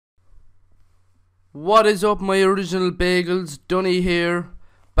What is up, my original bagels? Dunny here,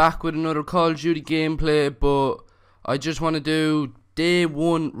 back with another Call of Duty gameplay, but I just want to do day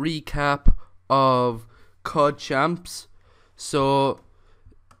one recap of COD Champs. So,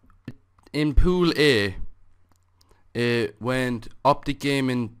 in Pool A, it went Optic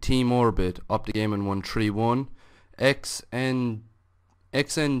Gaming Team Orbit. Optic Gaming won 3-1. XNG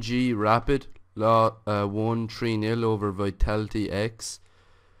Rapid won 3-0 over Vitality X.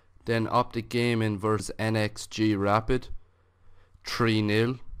 Then Optic Gaming versus NXG Rapid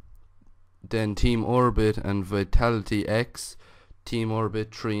 3-0. Then Team Orbit and Vitality X. Team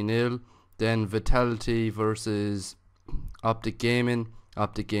Orbit 3-0. Then Vitality versus Optic Gaming.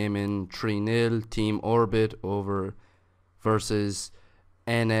 Optic Gaming 3-0. Team Orbit over versus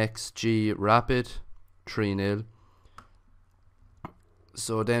NXG Rapid 3-0.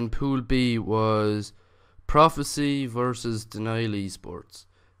 So then Pool B was Prophecy versus Denial Esports.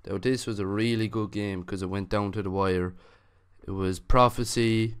 Now this was a really good game because it went down to the wire. It was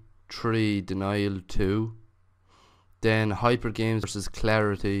Prophecy 3, Denial 2. Then Hyper Games versus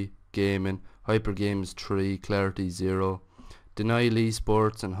Clarity Gaming. Hyper Games 3, Clarity 0. Denial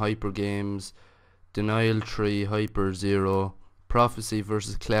Esports and Hyper Games. Denial 3, Hyper 0. Prophecy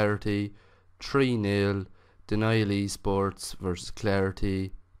versus Clarity 3-0. Denial Esports versus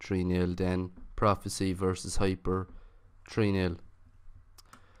Clarity 3-0. Then Prophecy versus Hyper 3-0.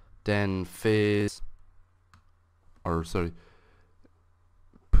 Then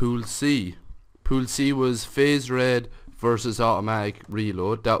Pool C. Pool C was Phase Red versus Automatic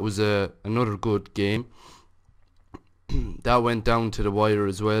Reload. That was another good game. That went down to the wire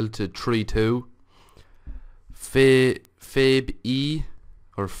as well, to 3-2. Fab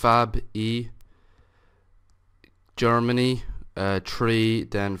E Germany 3.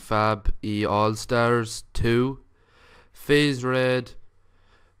 Then Fab E All Stars 2. Phase Red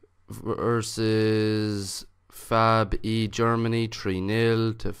versus Fab E Germany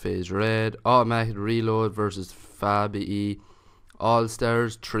 3-0 to Phase Red. Automatic Reload versus Fab E All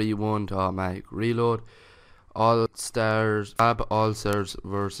Stars 3-1 to Automatic Reload. Fab All Stars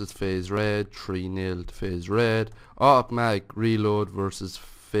versus Phase Red 3-0 to Phase Red. Automatic Reload versus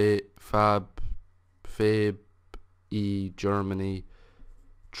Fab E Germany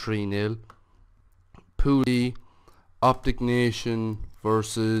 3-0. Pool D, Optic Nation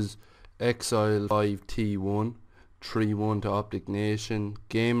versus Exile 5T1 3-1 to Optic Nation.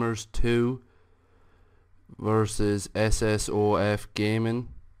 Gamers 2 versus SSOF Gaming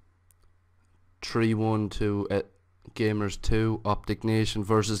 3-1 to Gamers 2. Optic Nation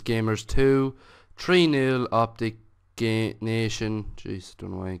versus Gamers 2 3-0 Optic Nation. Jeez,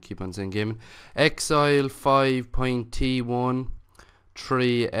 don't know why I keep on saying Gaming. Exile 5.T1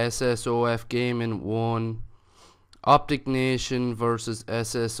 3 SSOF Gaming 1. Optic Nation versus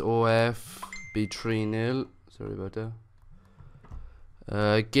SSOF be 3-0. Sorry about that.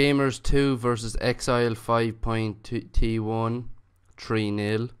 Gamers 2 versus Exile 5.T1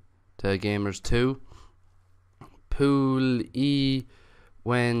 3-0 to Gamers 2. Pool E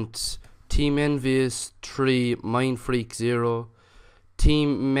went Team Envious 3 Mindfreak 0.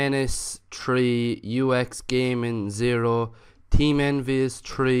 Team Menace 3 UX Gaming 0. Team Envious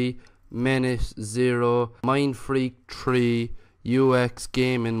 3 Menace 0, Mindfreak 3, UX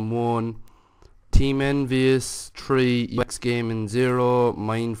Gaming 1, Team Envious 3, UX Gaming 0,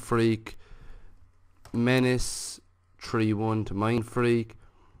 Mindfreak, Menace 3-1 to Mindfreak.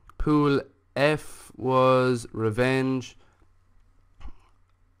 Pool F was Revenge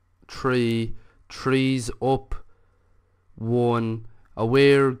 3, Trees Up 1,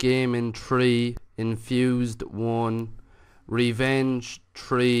 Aware Gaming 3, Infused 1, Revenge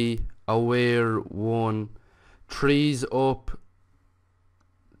 3, Aware 1, Trees Up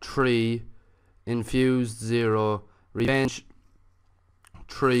 3, Infused 0, Revenge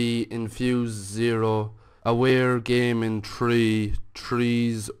 3, Infused 0, Aware Gaming 3,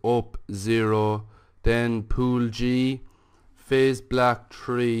 Trees Up 0. Then Pool G, Phase Black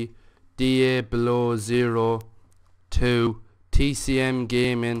 3, DA Below 0, 2, TCM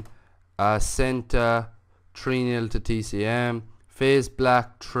Gaming, Ascenta 3-0 to TCM. Phase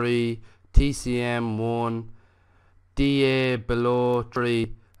Black 3, TCM 1, DA Below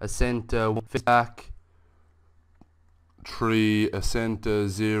 3, Ascenta 1, Phase Black 3, Ascenta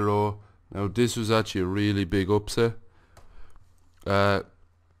 0. Now this was actually a really big upset.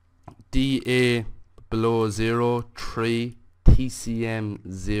 DA Below 0, 3,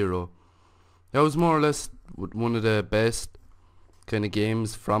 TCM 0. That was more or less one of the best kind of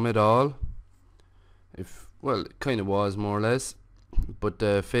games from it all. Well, it kind of was more or less. But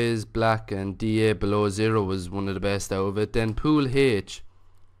Phase Black and DA Below 0 was one of the best out of it. Then Pool H,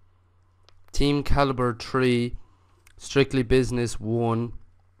 Team Caliber 3, Strictly Business 1,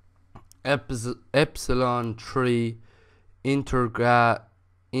 Epsilon 3, Integral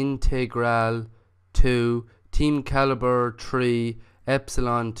 2, Team Caliber 3,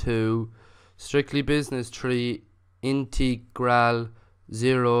 Epsilon 2, Strictly Business 3, Integral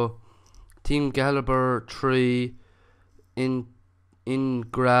 0, Team Caliber 3,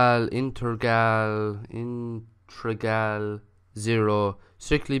 Integral 0,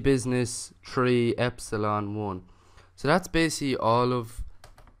 Strictly Business 3, Epsilon 1. So that's basically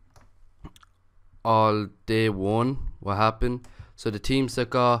all day one, what happened. So the teams that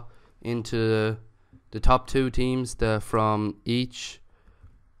got into the top two teams from each,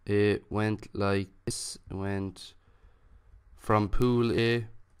 it went like this. It went from Pool A,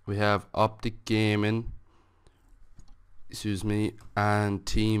 we have Optic Gaming, and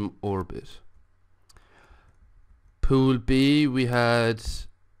Team Orbit. Pool B, we had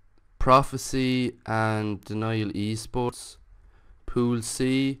Prophecy and Denial Esports. Pool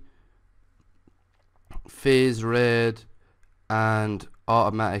C, Phase Red and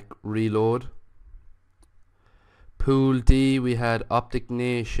Automatic Reload. Pool D, we had Optic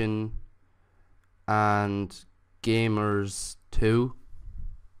Nation and Gamers 2.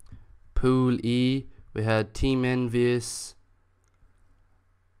 Pool E, we had Team Envious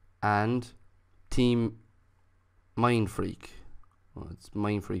and Team Mindfreak. Well, it's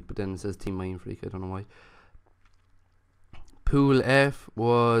Mindfreak, but then it says Team Mindfreak, I don't know why. Pool F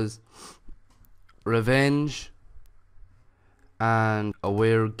was Revenge and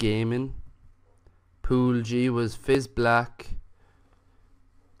Aware Gaming. Pool G was Fizz Black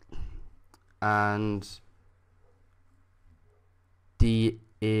and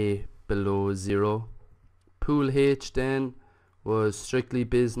DA Below Zero. Pool H then was Strictly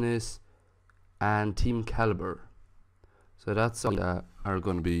Business and Team Caliber. So that's all that are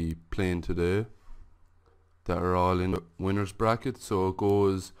going to be playing today, that are all in the winners bracket. So it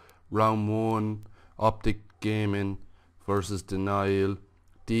goes round 1, Optic Gaming versus Denial,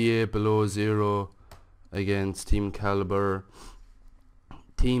 DA Below Zero against Team Caliber,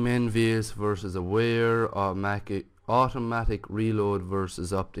 Team Envious versus Aware, Automatic Reload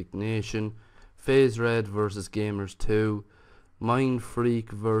versus Optic Nation, Phase Red versus Gamers 2, Mind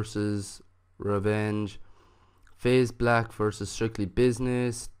Freak versus Revenge, Phase Black versus Strictly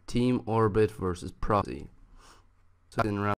Business, Team Orbit versus Prophecy. So in round